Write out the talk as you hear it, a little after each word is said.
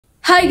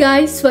Hi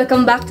guys!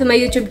 Welcome back to my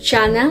YouTube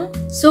channel.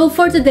 So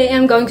for today,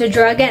 I'm going to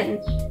draw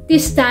again.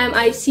 This time,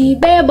 I see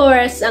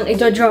Borres ang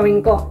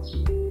i-drawing ko.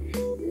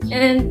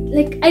 And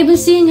like, I've been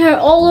seeing her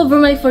all over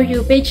my For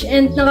You page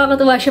and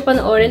nakakatuwa siya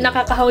panoorin.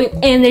 Nakakahawa yung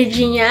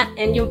energy niya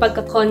and yung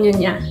pagkakonyo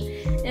niya.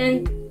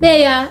 And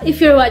Bea,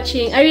 if you're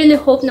watching, I really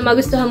hope na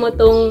magustuhan mo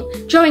tong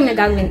drawing na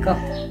gagawin ko.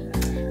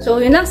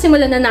 So yun lang,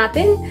 simulan na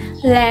natin.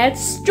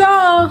 Let's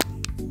draw!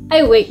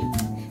 Ay, wait.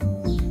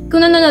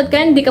 Kung nanonood ka,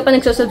 hindi ka pa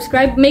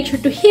nagsusubscribe, make sure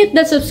to hit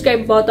that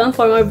subscribe button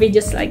for more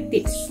videos like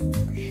this.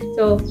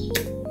 So,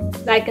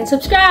 like and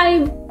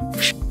subscribe!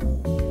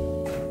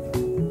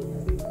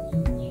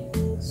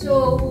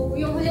 So,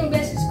 yung huling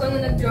beses ko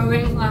na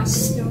nag-drawing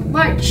was yung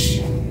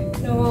March.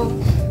 So,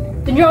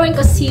 nag-drawing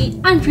ko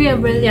si Andrea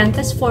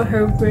Brillantes for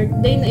her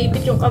birthday.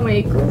 Naipit yung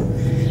kamay ko.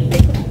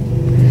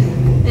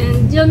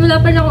 And yun,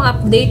 wala pa rin akong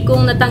update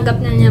kung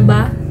natanggap na niya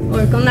ba.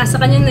 Or kung nasa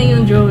kanya na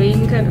yung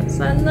drawing. Pero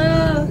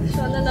sana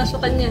nasa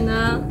kanya na.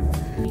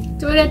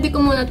 So, ready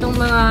ko muna tong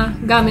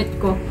mga gamit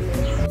ko.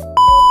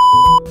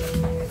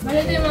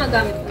 Malito yung mga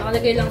gamit ko.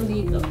 Nakalagay lang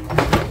dito.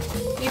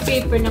 Yung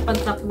paper na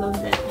contact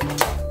loaded.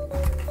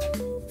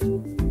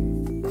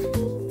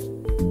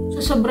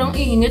 So, sobrang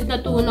init.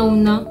 Natunaw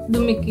na.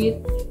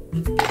 Dumikit.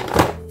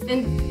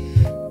 And,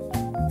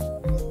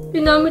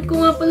 pinamit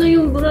ko nga pala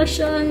yung brush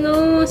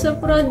sa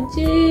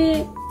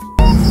project.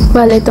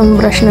 Well, itong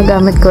brush na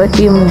gamit ko,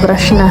 ito yung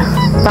brush na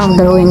pang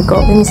drawing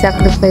ko.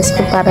 Ini-sacrifice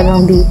ko para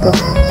lang dito.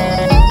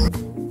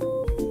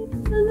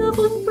 Ano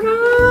akong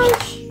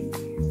brush?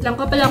 Alam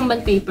ko pala akong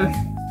band paper.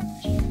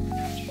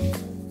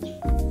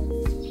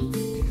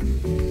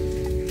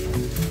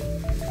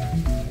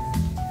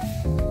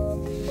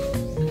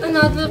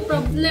 Another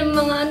problem,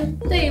 mga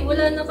ante.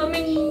 Wala na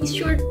kaming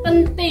short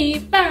band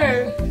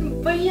paper. Ano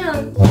ba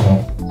yan?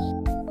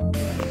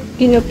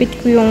 Ginupit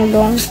ko yung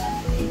long.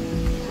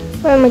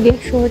 Para maging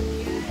short.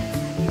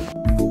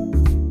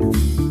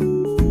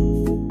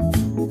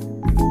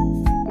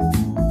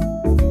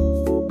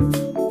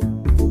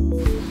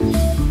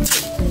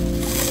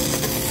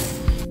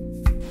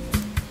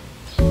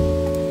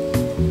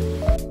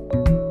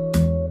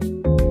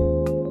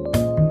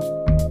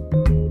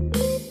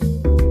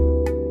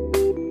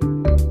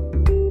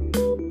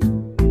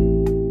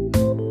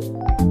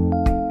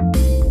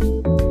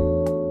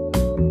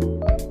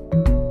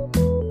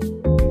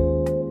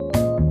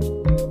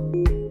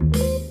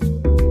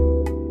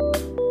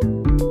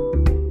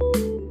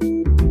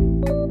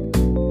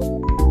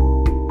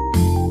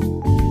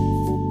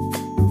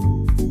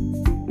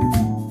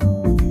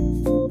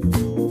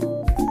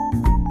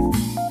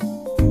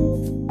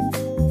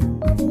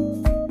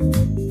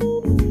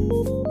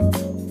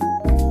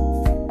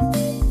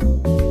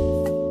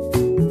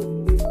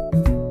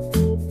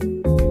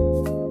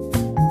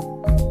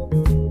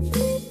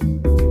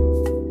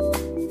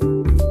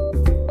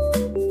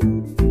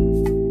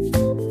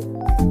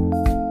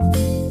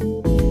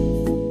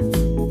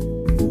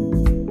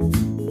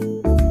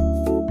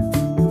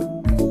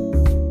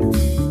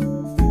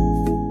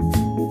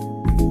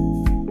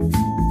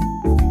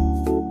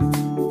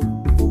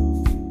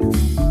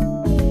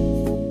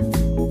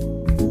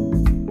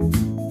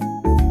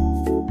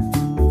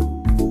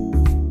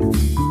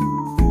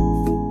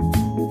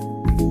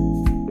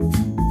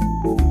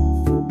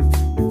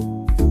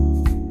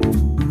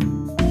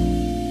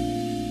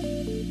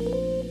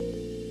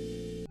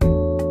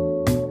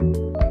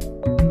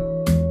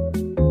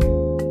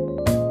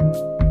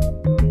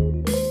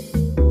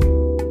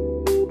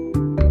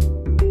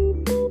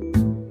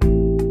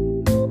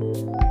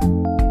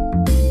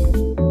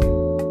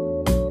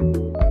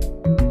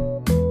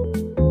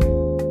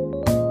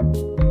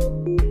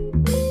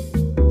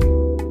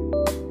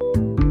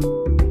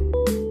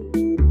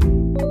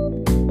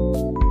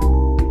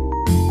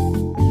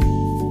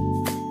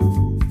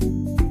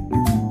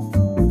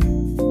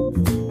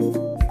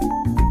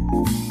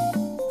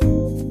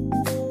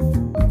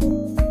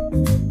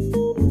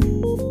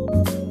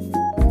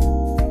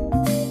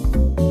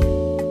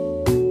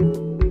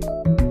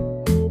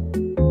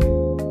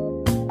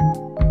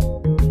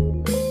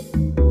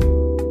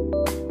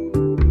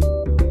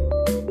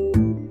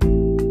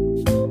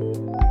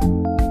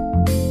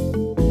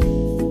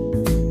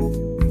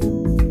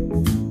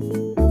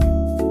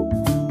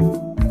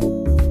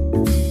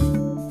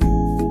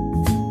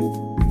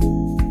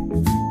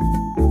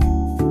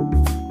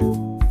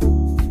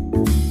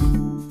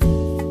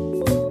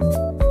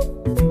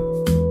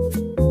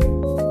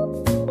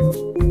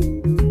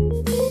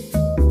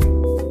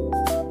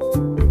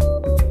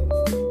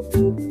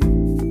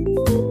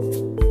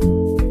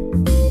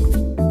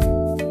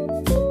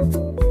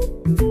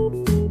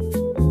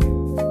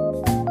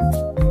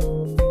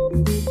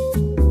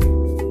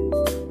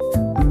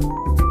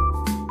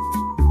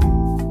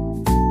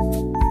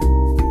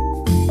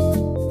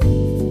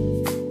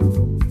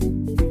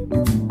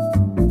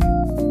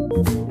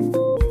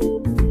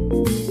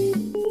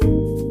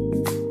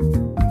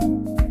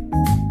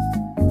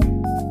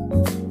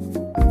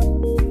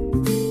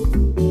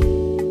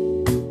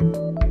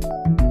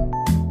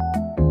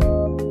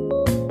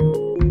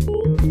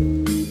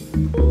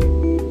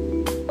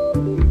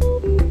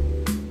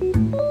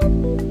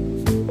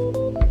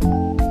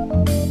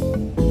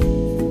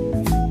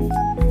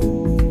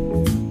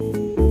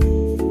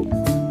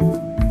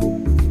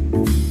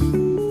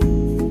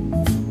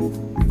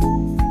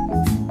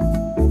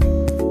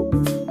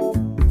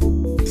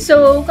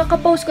 So,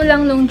 kakapost ko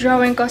lang nung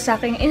drawing ko sa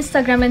aking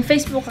Instagram and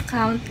Facebook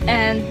account.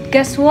 And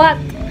guess what?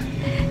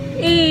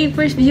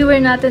 First viewer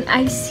natin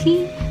ay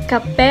si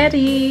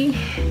Kaperi.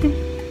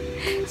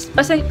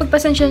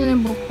 Pagpasensya na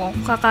yung buhok ko.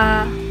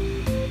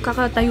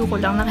 Kakatayo ko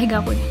lang.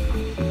 Nakahiga ko.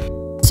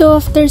 So,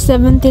 after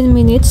 17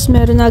 minutes,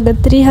 meron agad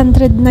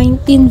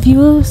 319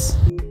 views.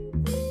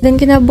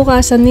 Then,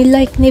 kinabukasan,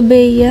 ni-like ni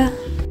Bea.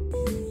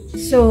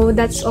 So,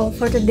 that's all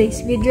for today's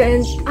video.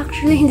 And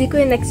actually, hindi ko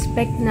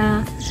in-expect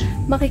na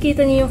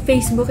makikita niyo yung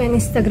Facebook and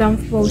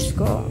Instagram post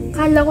ko.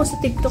 Kala ko sa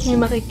TikTok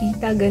niyo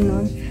makikita,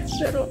 ganun.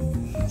 Pero,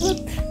 what?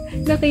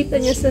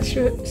 Nakita niyo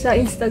sa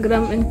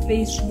Instagram and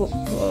Facebook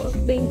ko.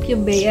 Thank you,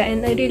 Bea.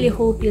 And I really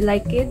hope you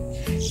like it.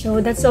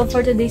 So, that's all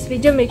for today's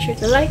video. Make sure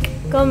to like,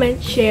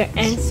 comment, share,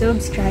 and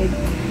subscribe.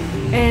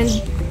 And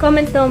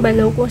comment down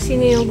below kung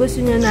sino yung gusto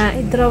niyo na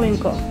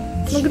i-drawing ko.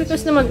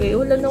 Mag-request naman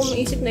kayo. Wala na akong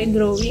maisip na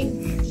i-drawing.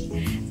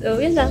 So,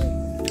 yun lang.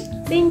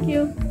 Thank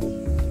you.